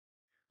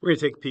We're going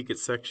to take a peek at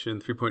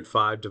section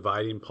 3.5,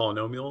 dividing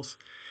polynomials.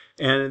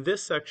 And in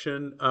this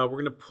section, we're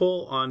going to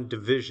pull on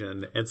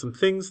division and some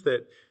things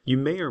that you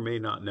may or may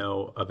not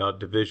know about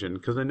division,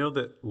 because I know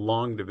that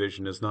long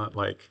division is not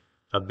like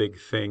a big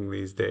thing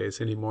these days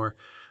anymore.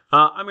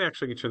 I'm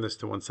actually going to turn this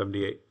to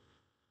 178.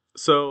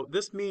 So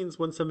this means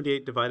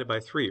 178 divided by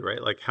 3,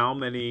 right? Like how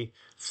many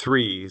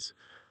 3's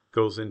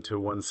goes into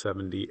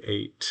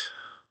 178?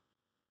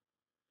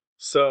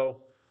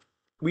 So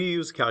we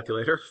use a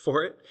calculator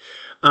for it,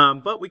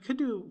 but we could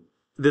do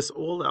this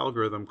old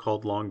algorithm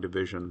called long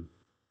division.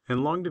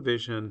 And long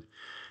division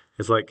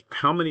is like,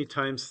 how many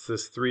times does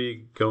this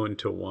 3 go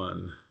into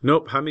 1?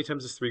 Nope, how many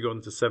times does 3 go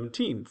into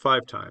 17?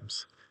 5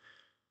 times.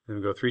 Then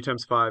we go 3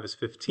 times 5 is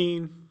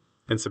 15,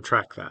 and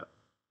subtract that.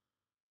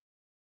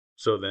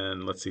 So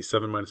then, let's see,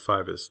 7 minus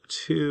 5 is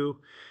 2.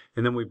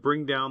 And then we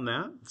bring down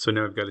that. So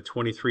now we've got a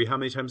 23. How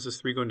many times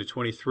does 3 go into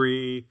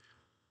 23?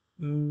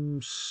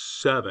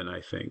 7,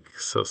 I think.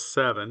 So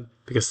 7,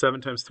 because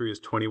 7 times 3 is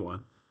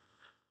 21.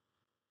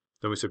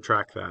 Then we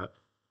subtract that.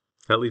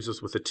 That leaves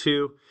us with a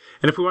 2.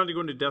 And if we wanted to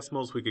go into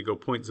decimals, we could go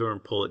 0.0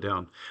 and pull it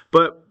down.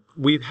 But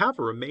we have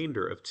a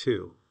remainder of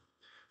 2.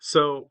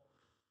 So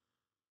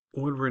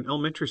when we're in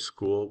elementary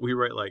school, we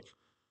write like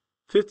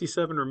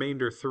 57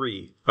 remainder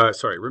 3.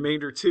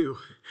 Remainder 2,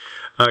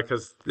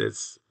 because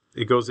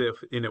it goes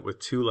in it with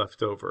 2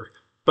 left over.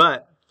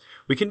 But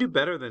we can do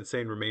better than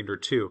saying remainder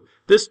 2.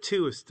 This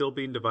 2 is still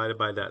being divided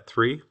by that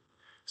 3.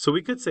 So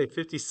we could say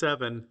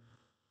 57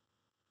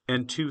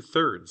 and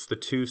 2/3. The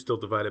 2 still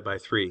divided by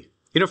 3.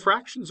 You know,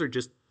 fractions are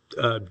just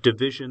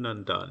division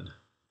undone,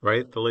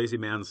 right? The lazy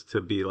man's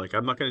to be like,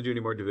 I'm not going to do any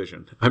more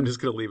division. I'm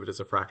just going to leave it as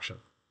a fraction.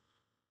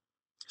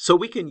 So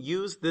we can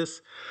use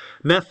this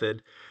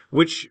method,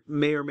 which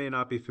may or may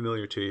not be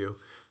familiar to you,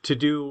 to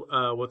do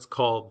what's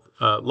called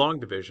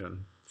long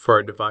division for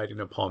our dividing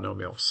a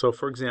polynomial. So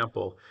for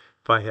example,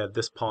 if I had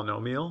this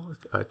polynomial,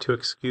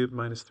 2x cubed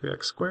minus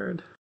 3x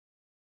squared,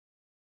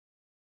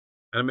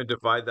 and I'm going to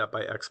divide that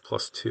by x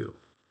plus 2.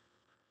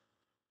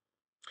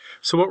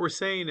 So what we're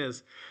saying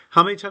is,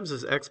 how many times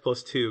does x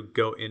plus 2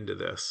 go into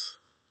this?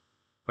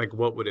 Like,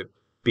 what would it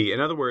be? In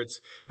other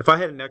words, if I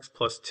had an x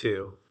plus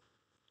 2,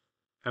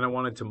 and I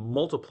wanted to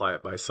multiply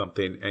it by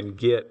something and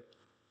get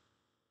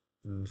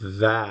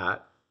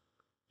that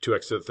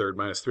 2x to the third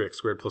minus 3x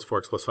squared plus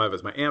 4x plus 5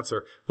 as my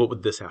answer, what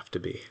would this have to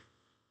be?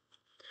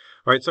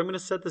 All right, so I'm going to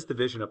set this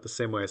division up the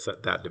same way I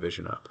set that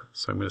division up.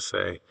 So I'm going to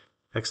say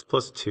x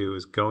plus 2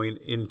 is going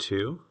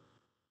into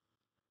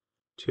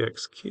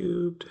 2x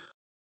cubed.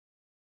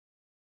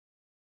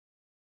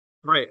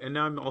 Right, and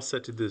now I'm all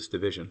set to do this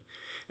division.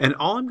 And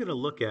all I'm going to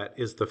look at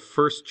is the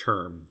first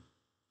term.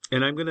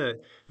 And I'm going to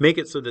make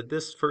it so that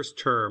this first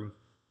term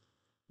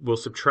will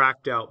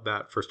subtract out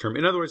that first term.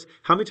 In other words,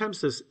 how many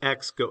times does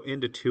x go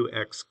into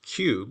 2x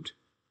cubed?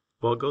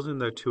 Well, it goes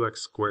into 2x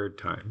squared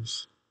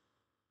times.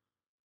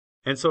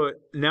 And so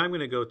now I'm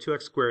going to go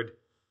 2x squared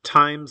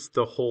times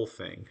the whole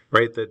thing,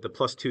 right? The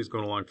plus 2 is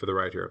going along for the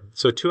right here.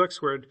 So 2x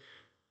squared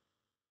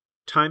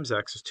times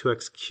x is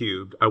 2x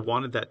cubed. I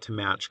wanted that to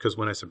match because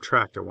when I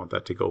subtract, I want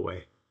that to go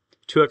away.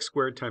 2x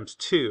squared times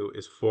 2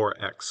 is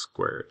 4x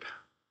squared.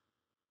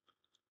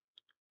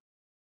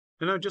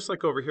 And now just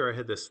like over here, I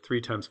had this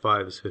 3 times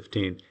 5 is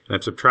 15, and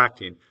I'm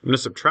subtracting. I'm going to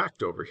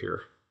subtract over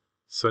here.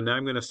 So now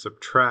I'm going to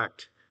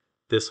subtract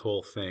this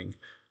whole thing.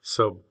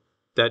 So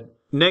that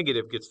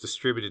negative gets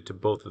distributed to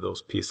both of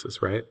those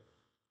pieces, right?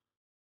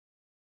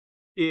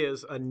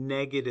 Is a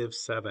negative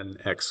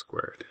 7x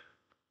squared.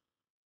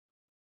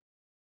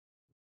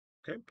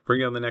 Okay, bring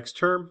down the next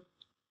term.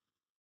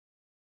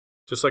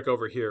 Just like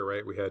over here,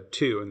 right? We had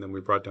 2, and then we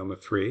brought down the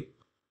 3. Give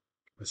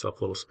myself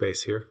a little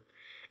space here.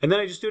 And then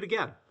I just do it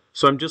again.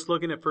 So I'm just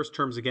looking at first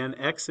terms again.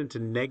 X into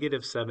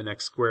negative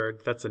 7x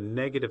squared. That's a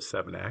negative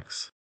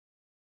 7x.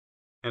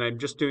 And I'm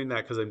just doing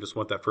that because I just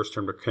want that first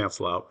term to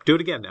cancel out. Do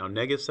it again now.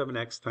 Negative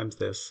 7x times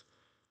this.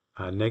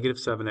 Negative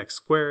 7x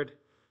squared.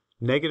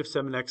 Negative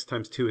 7x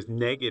times 2 is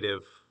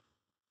negative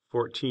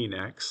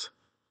 14x.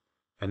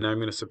 And now I'm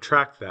going to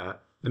subtract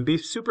that. And be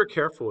super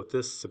careful with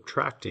this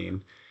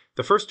subtracting.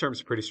 The first term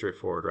is pretty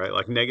straightforward, right?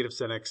 Like negative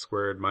 7x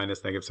squared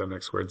minus negative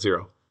 7x squared,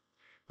 0.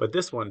 But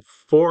this one,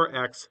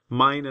 4x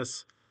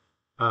minus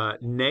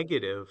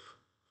negative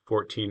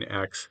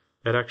 14x,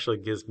 that actually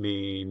gives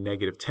me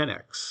negative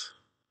 10x.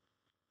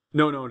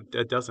 No,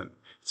 it doesn't.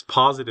 It's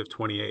positive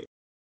 28.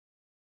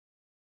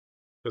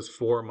 Because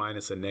 4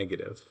 minus a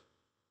negative.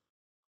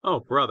 Oh,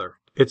 brother.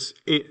 It's,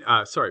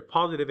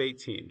 positive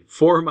 18.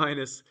 4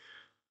 minus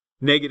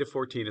negative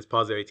 14 is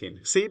positive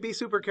 18. See, be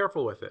super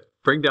careful with it.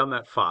 Bring down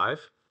that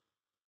 5.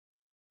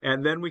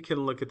 And then we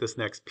can look at this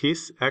next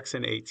piece, x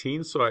and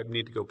 18. So I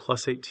need to go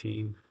plus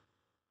 18.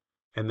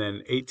 And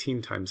then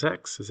 18 times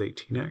x is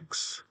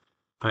 18x.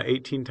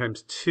 18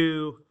 times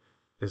 2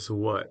 is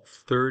what?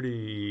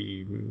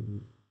 30,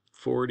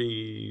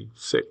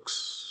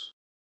 46,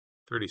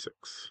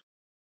 36.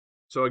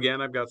 So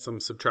again, I've got some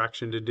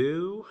subtraction to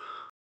do.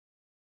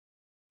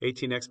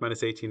 18x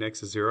minus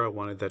 18x is 0. I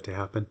wanted that to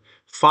happen.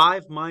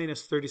 5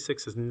 minus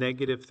 36 is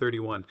negative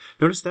 31.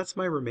 Notice that's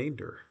my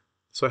remainder.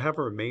 So I have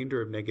a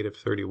remainder of negative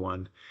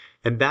 31.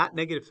 And that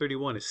negative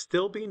 31 is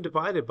still being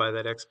divided by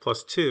that x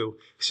plus 2.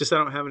 It's just I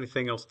don't have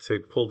anything else to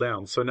pull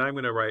down. So now I'm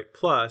going to write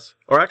plus,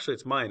 or actually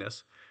it's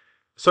minus.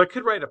 So I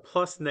could write a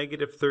plus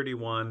negative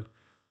 31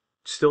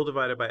 still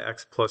divided by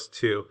x plus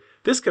 2.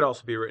 This could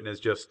also be written as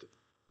just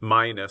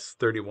minus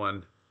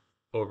 31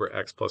 over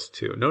x plus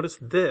 2. Notice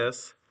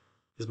this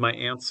is my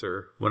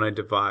answer when I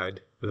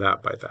divide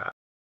that by that.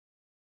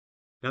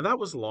 Now that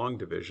was long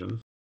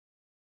division.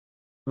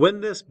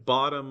 When this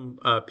bottom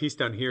piece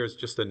down here is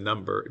just a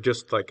number,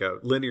 just like a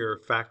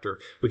linear factor,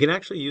 we can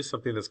actually use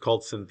something that's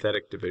called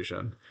synthetic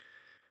division.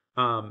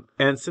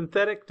 And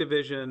synthetic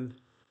division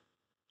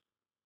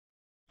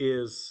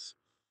is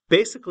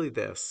basically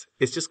this.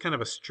 It's just kind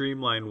of a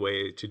streamlined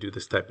way to do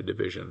this type of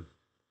division.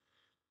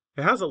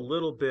 It has a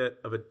little bit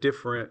of a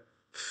different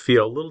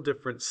feel, a little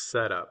different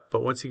setup,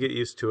 but once you get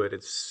used to it,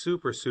 it's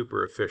super,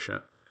 super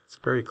efficient. It's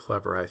very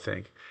clever, I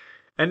think.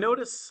 And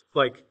notice,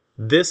 like,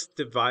 this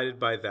divided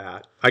by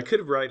that, I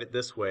could write it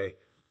this way.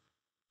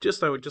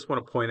 I would just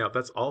want to point out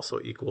that's also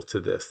equal to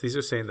this. These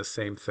are saying the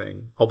same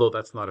thing, although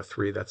that's not a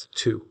 3, that's a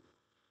 2.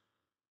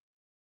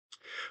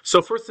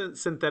 So for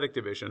synthetic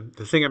division,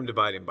 the thing I'm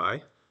dividing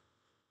by,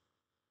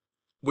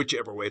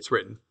 whichever way it's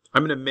written,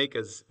 I'm going to make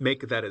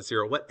that a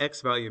 0. What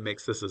x value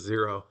makes this a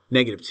 0?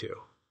 Negative 2,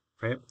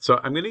 right? So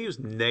I'm going to use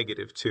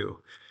negative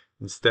 2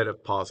 instead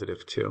of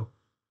positive 2.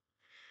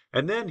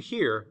 And then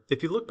here,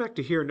 if you look back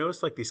to here,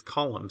 notice like these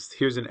columns.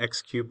 Here's an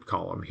x cubed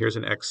column. Here's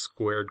an x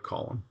squared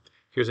column.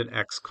 Here's an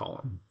x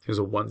column. Here's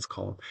a ones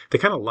column. They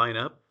kind of line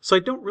up. So I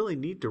don't really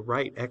need to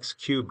write x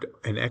cubed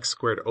and x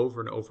squared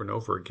over and over and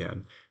over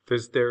again.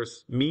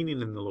 There's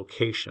meaning in the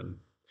location.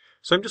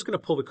 So I'm just going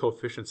to pull the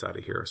coefficients out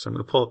of here. So I'm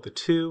going to pull out the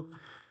 2,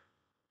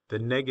 the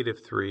negative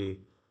 3,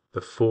 the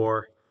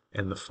 4,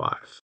 and the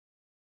 5.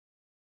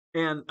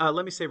 And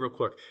let me say real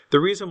quick, the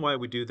reason why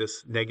we do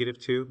this negative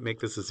 2, make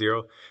this a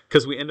 0,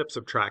 because we end up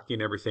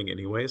subtracting everything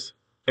anyways.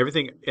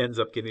 Everything ends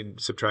up getting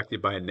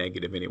subtracted by a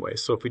negative anyway.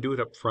 So if we do it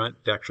up front,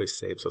 it actually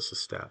saves us a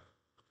step.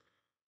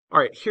 All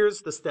right,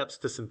 here's the steps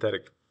to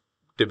synthetic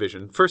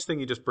division. First thing,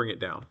 you just bring it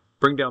down.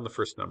 Bring down the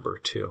first number,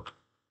 2.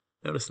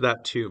 Notice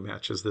that 2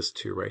 matches this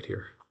 2 right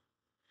here.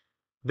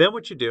 Then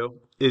what you do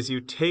is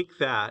you take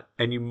that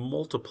and you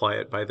multiply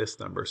it by this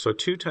number. So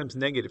 2 times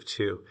negative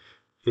 2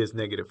 is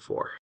negative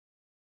 4.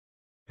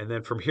 And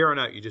then from here on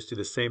out, you just do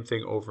the same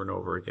thing over and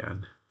over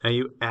again. And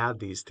you add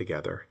these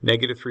together.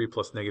 Negative 3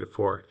 plus negative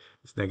 4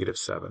 is negative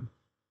 7.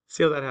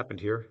 See how that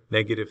happened here?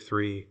 Negative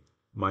 3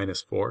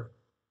 minus 4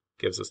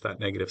 gives us that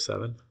negative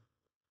 7.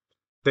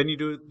 Then you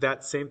do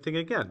that same thing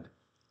again.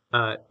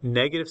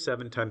 Negative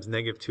 7 times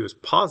negative 2 is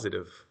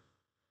positive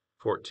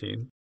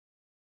 14.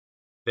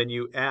 Then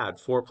you add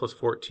 4 plus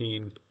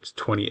 14 is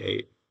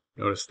 28.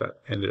 Notice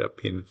that ended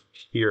up being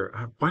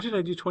here. Why did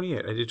I do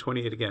 28? I did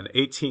 28 again.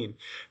 18.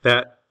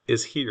 That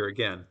is here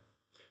again.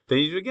 Then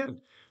you do it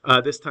again.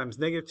 This times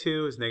negative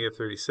 2 is negative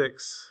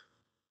 36.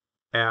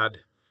 Add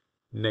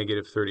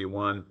negative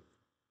 31.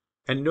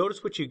 And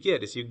notice what you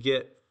get is you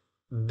get,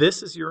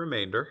 this is your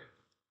remainder,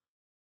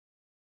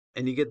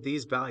 and you get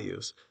these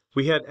values.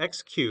 We had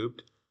x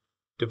cubed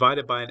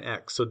divided by an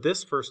x. So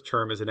this first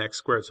term is an x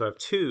squared. So I have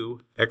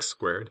 2x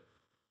squared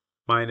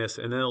minus,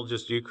 and then it'll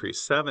just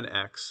decrease,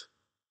 7x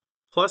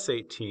plus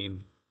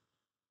 18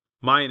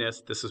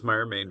 minus, this is my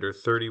remainder,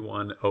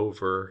 31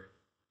 over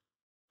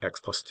x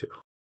plus 2.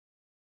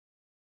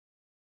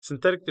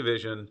 Synthetic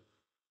division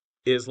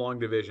is long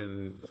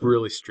division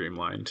really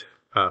streamlined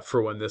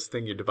for when this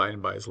thing you're dividing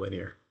by is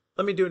linear.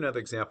 Let me do another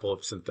example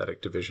of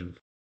synthetic division.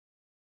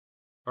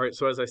 All right,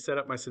 so as I set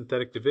up my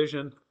synthetic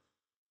division,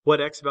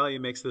 what x value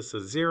makes this a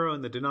 0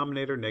 in the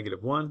denominator?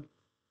 Negative 1.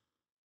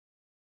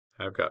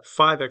 I've got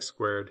 5x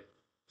squared,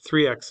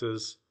 3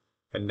 x's,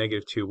 and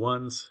negative 2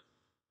 1's.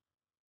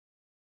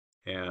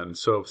 And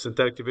so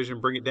synthetic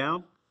division, bring it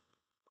down.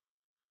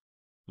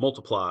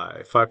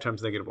 Multiply, 5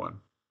 times negative 1.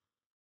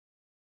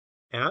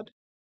 Add.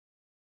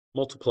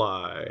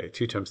 Multiply,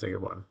 2 times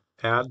negative 1.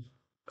 Add.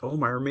 Oh,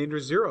 my remainder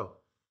is 0,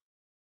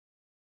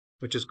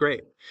 which is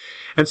great.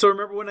 And so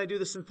remember, when I do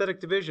the synthetic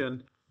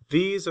division,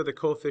 these are the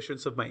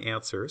coefficients of my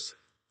answers.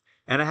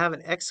 And I have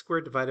an x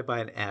squared divided by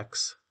an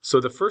x. So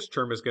the first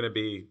term is going to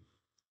be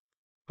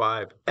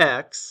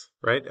 5x,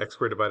 right? X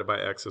squared divided by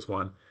x is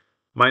 1,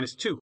 minus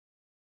 2.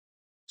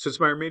 Since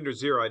my remainder is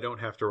 0, I don't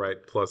have to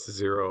write plus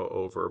 0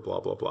 over blah,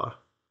 blah, blah,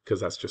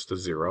 because that's just a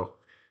 0.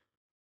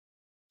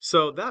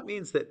 So that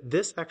means that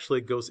this actually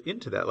goes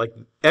into that. Like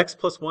x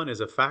plus 1 is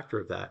a factor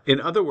of that.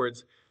 In other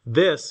words,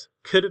 this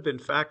could have been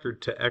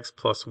factored to x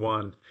plus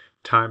 1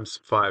 times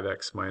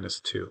 5x minus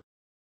 2.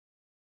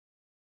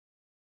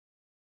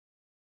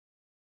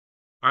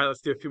 All right,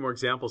 let's do a few more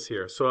examples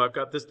here. So I've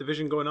got this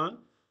division going on.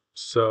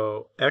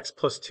 So x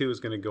plus 2 is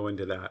going to go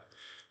into that.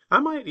 I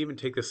might even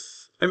take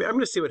this, I'm going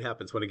to see what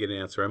happens when I get an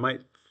answer. I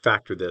might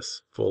factor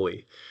this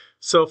fully.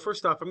 So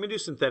first off, I'm going to do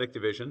synthetic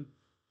division.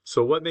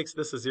 So what makes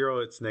this a 0?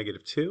 It's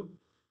negative 2.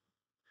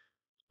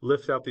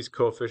 Lift out these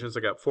coefficients.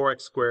 I got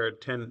 4x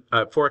squared,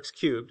 4x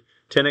cubed,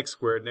 10x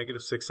squared,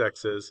 negative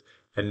 6x's,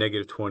 and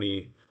negative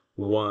 20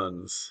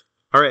 ones.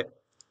 All right,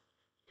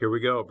 here we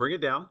go. Bring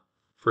it down,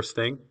 first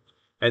thing.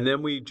 And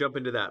then we jump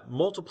into that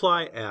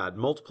multiply, add,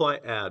 multiply,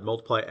 add,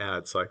 multiply,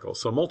 add cycle.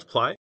 So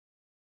multiply,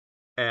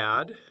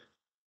 add,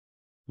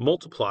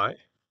 multiply,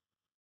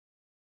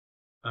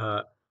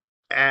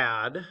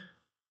 add,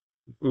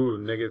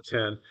 negative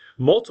 10,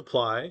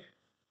 multiply,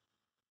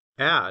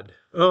 add.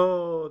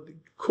 Oh,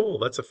 cool,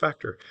 that's a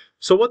factor.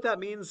 So what that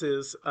means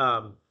is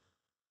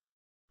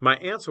my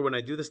answer when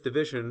I do this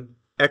division,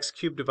 x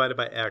cubed divided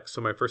by x,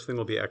 so my first thing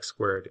will be x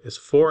squared, is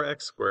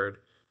 4x squared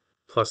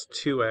plus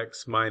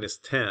 2x minus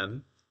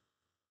 10.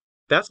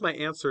 That's my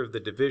answer of the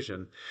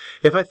division.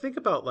 If I think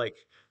about like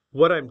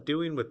what I'm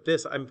doing with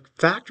this, I'm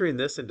factoring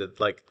this into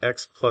like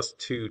x plus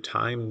 2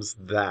 times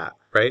that,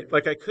 right?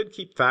 Like I could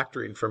keep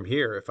factoring from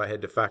here if I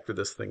had to factor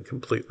this thing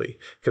completely,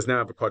 because now I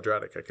have a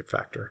quadratic I could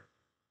factor.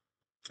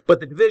 But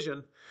the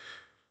division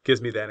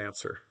gives me that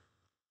answer.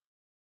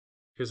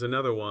 Here's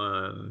another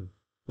one.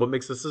 What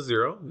makes this a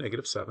 0?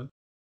 Negative 7.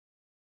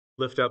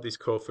 Lift out these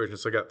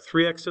coefficients. I got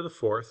 3x to the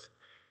 4th,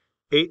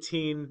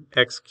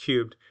 18x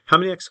cubed. How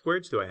many x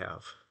squareds do I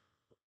have?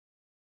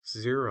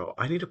 0.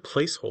 I need a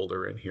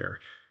placeholder in here.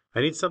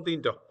 I need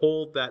something to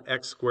hold that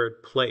x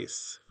squared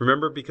place.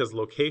 Remember, because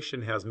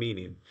location has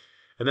meaning.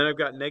 And then I've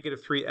got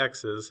negative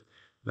 3x's,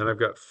 then I've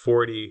got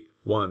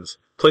 41s.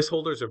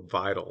 Placeholders are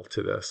vital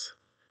to this.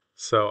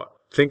 So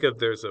think of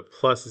there's a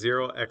plus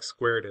 0x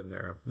squared in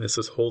there. This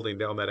is holding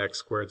down that x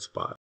squared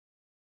spot.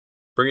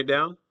 Bring it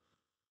down.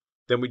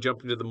 Then we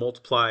jump into the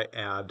multiply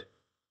add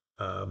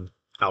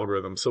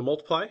algorithm. So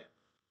multiply,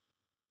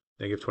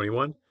 negative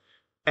 21.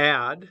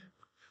 Add,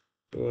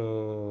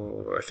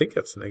 I think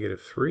that's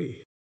negative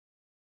 3.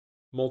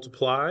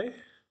 Multiply,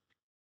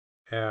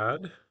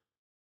 add,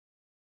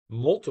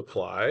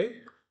 multiply,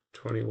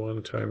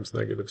 21 times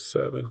negative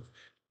 7,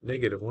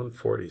 negative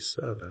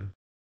 147.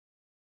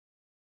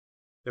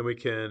 Then we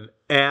can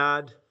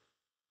add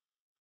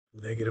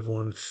negative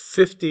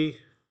 150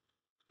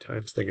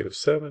 times negative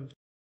 7.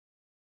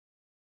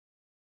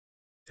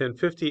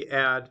 1050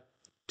 add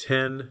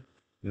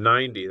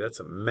 1090. That's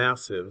a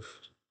massive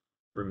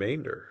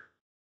remainder.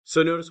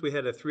 So notice we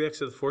had a 3x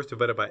to the 4th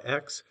divided by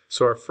x.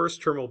 So our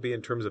first term will be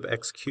in terms of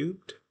x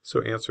cubed.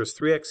 So answer is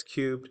 3x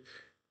cubed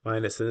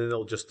minus, and then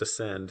it'll just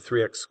descend,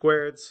 3x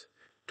squareds,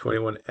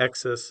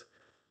 21x's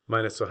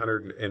minus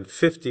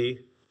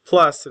 150,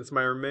 plus, since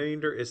my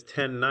remainder is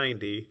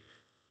 1090,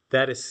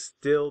 that is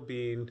still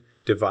being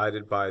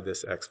divided by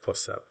this x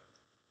plus 7.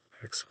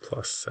 X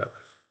plus 7.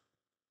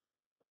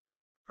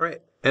 All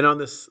right, and on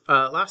this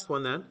last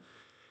one then,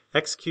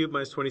 x cubed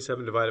minus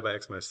 27 divided by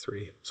x minus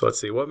 3. So let's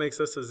see, what makes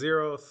this a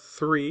 0?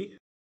 3.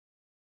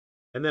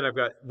 And then I've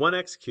got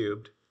 1x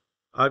cubed.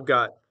 I've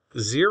got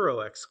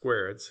 0x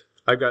squareds.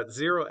 I've got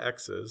 0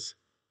 x's.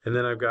 And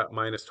then I've got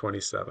minus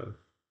 27.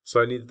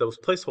 So I need those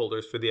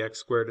placeholders for the x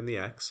squared and the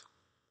x.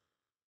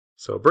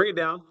 So bring it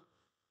down.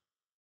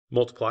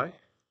 Multiply.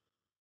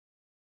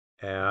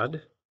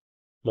 Add.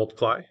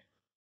 Multiply.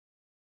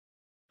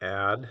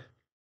 Add.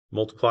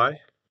 Multiply.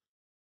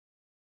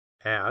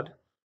 Add.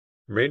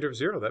 Remainder of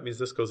 0. That means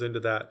this goes into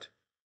that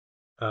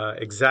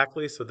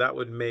exactly. So that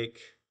would make,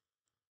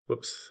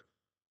 whoops,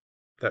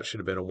 that should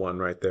have been a 1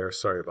 right there.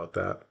 Sorry about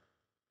that.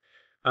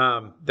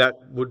 That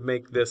would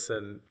make this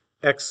an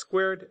x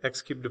squared.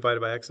 X cubed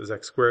divided by x is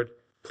x squared,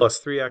 plus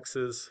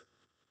 3x's,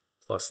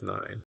 plus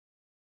 9.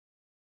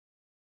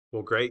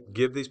 Well, great.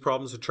 Give these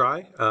problems a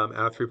try. Out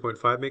of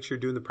 3.5, make sure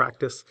you're doing the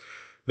practice.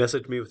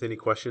 Message me with any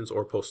questions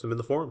or post them in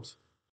the forums.